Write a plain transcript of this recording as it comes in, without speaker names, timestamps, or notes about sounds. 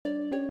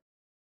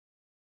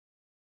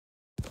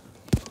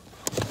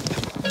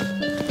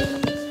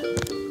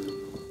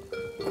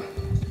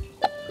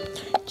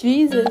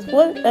Jesus,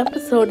 what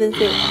episode is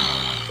it?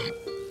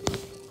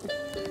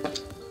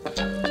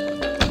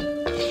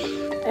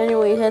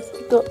 Anyway, I have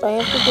to go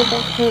back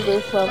to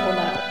this level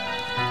now.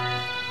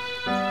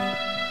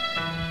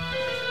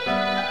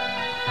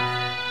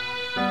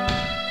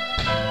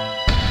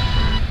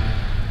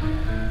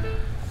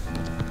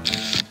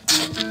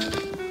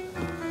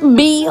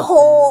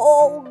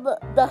 Behold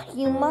the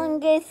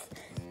humongous.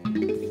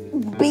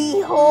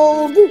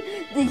 Behold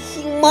the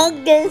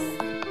humongous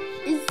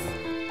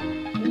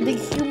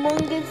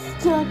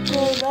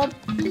chocolate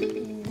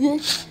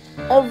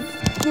of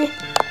the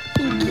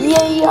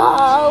yay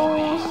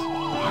house.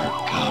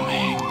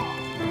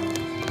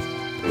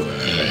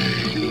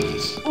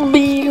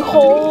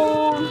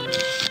 Behold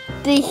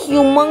the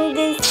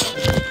humongous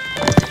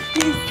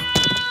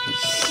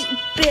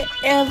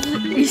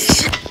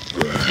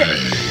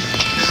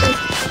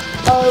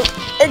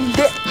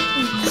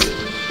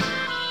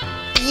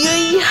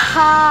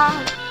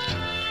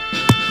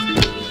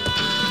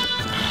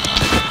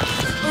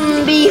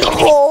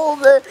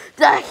behold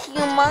the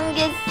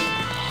humongous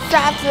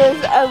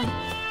saucers of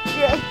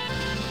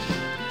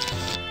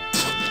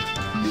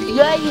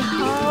yay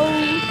house.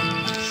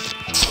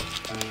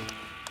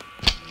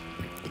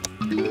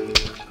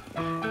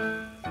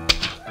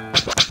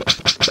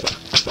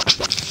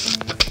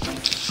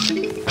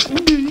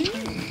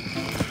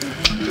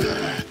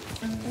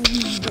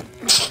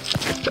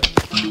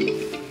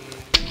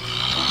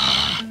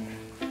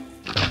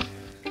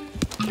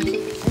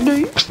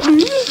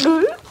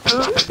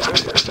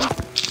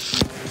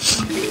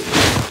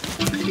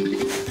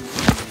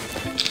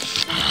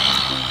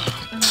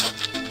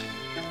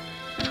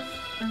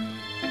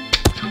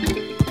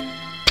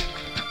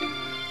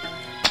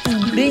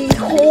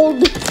 Behold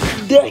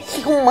the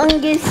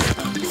humongous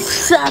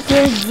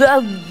suckers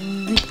of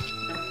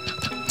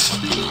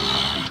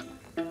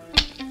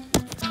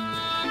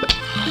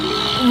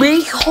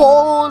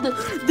behold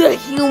the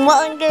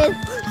humongous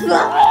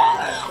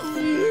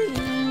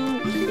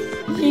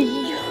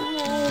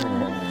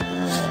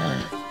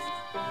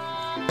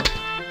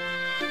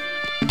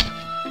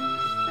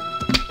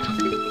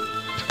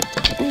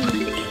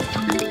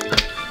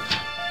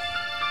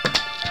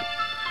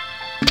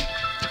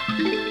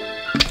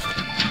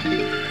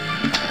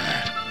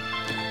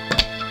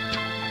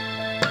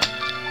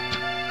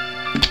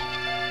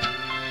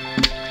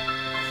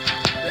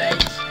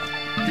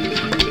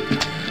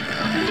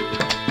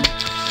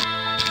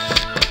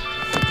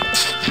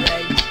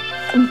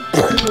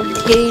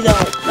potato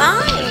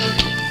fine.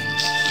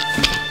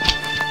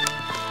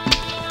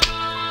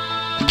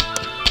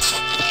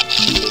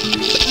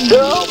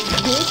 No,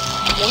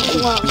 this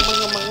one,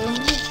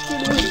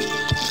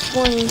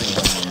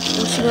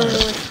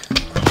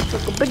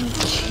 like a big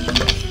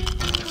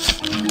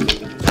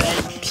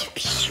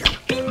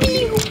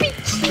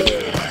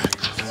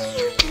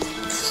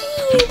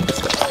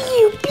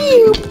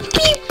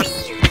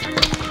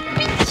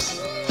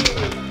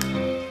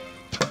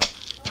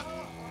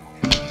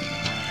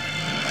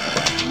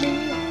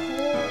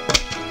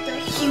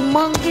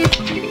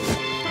humongous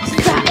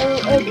style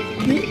of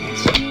bitch.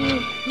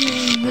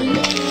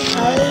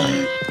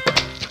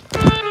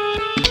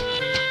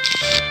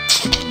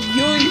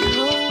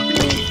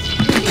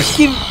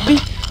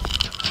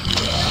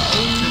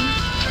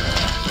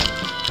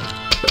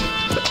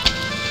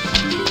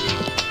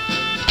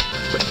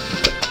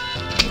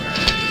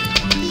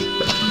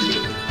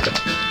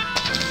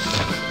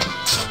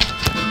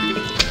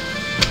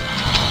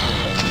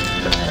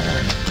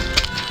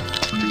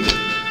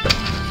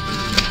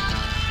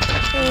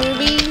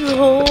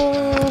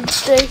 Behold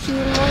the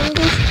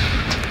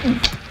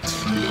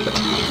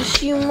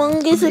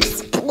humongous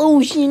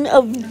explosion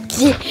of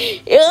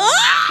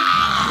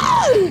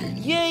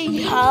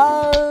yay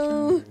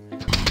how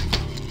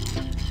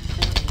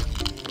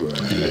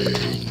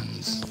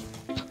brains.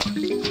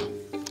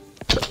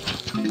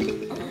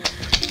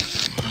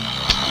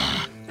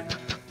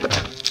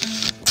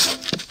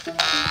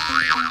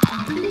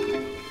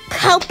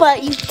 How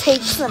about you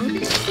take some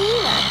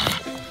peanuts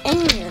and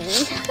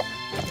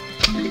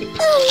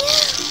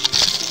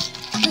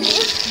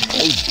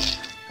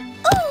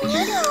oh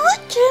yeah, what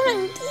can I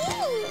do?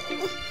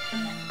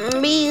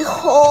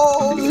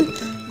 Behold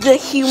the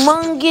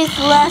humongous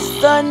last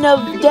son of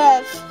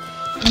death.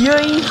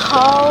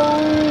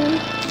 Yay-ho!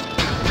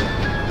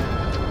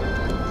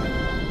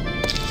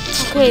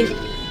 Okay,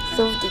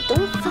 so if they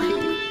don't find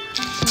me,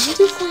 I'm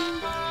just saying.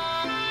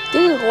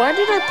 Dude, why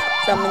did I put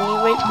somebody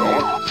right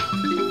there?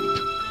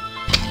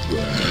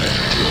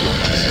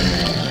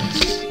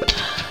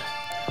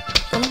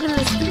 I'm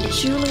gonna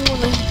shoot him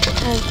when I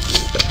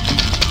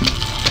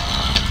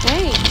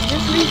hey,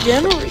 just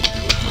regenerate.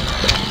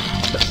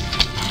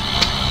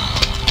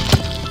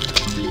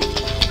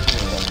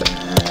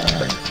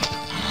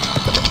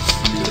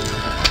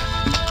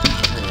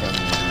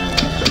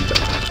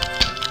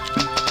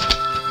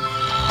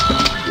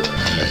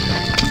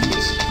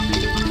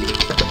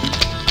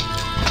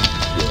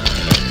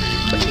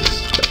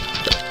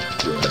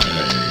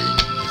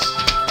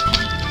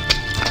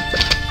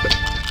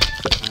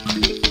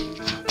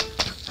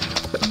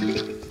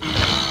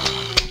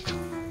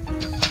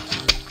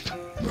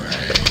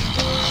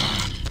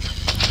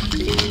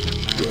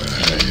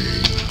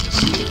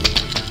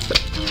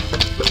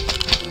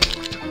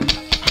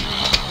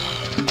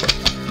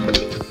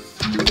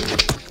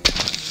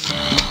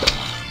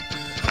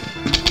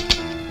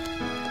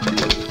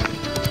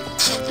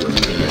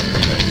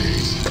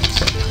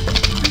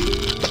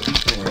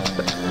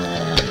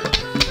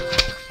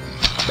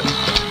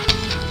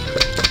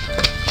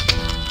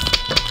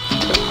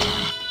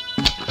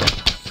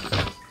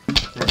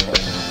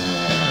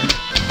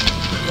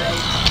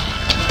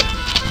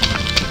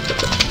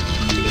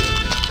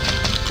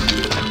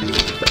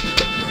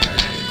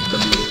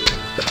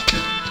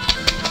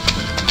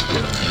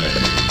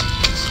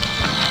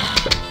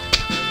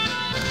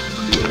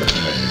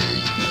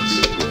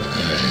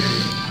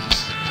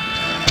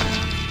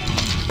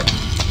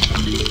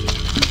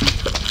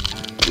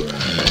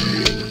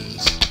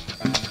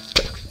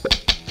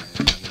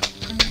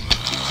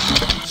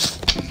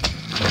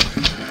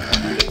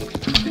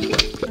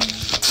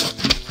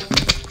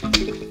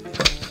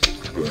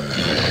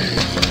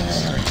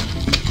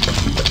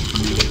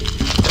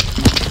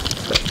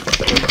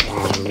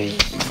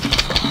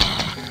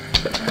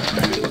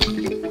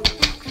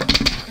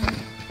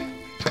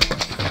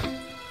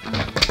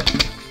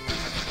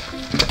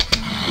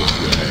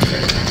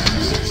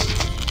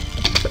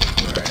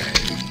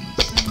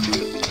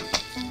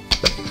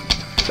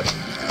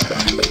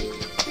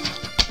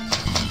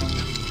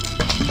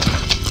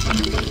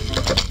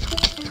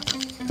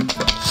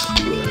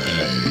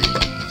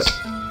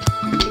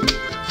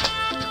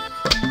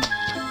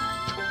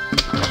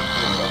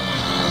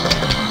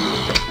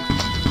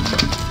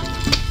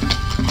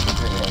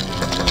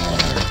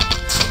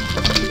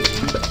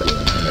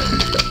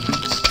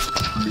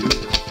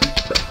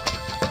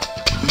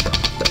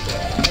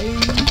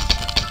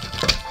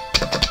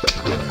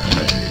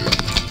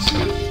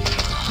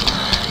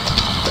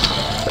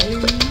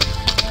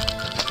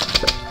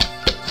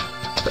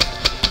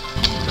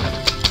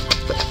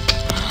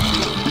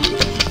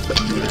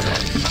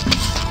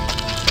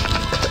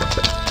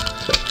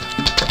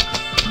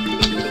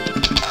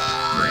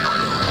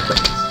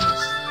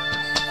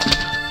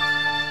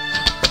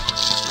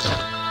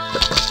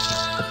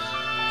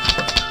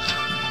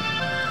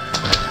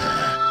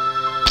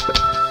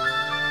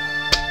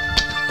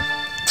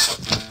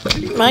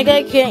 My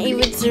guy can't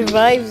even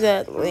survive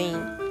that lane.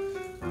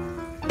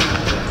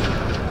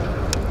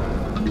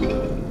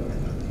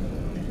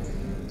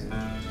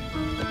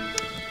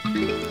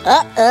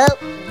 Uh-oh,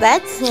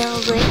 that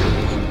sounds like...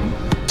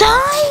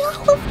 Die,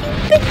 all of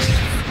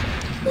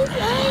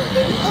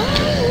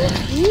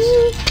you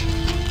bitches!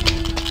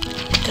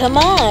 Come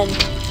on.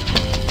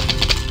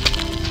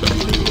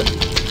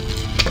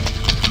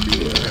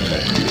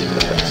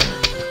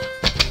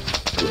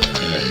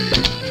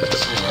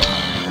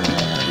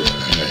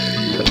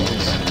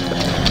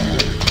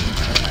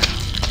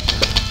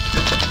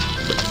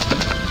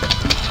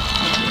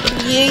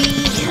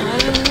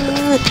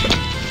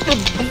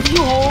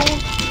 Behold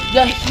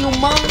the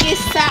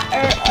humongous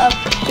satyr of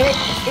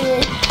bitch.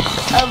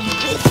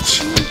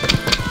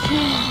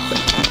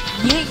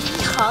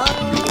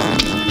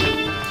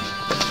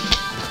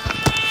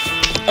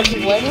 Okay,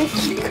 what is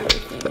he cooking?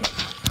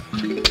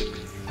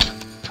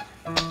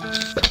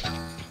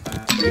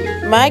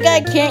 My guy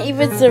can't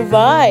even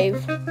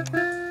survive.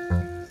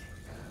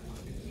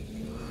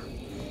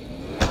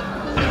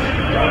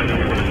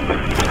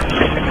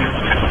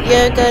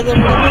 Yeah, guys,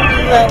 I'm gonna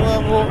leave that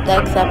level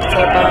next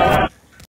episode. Bye.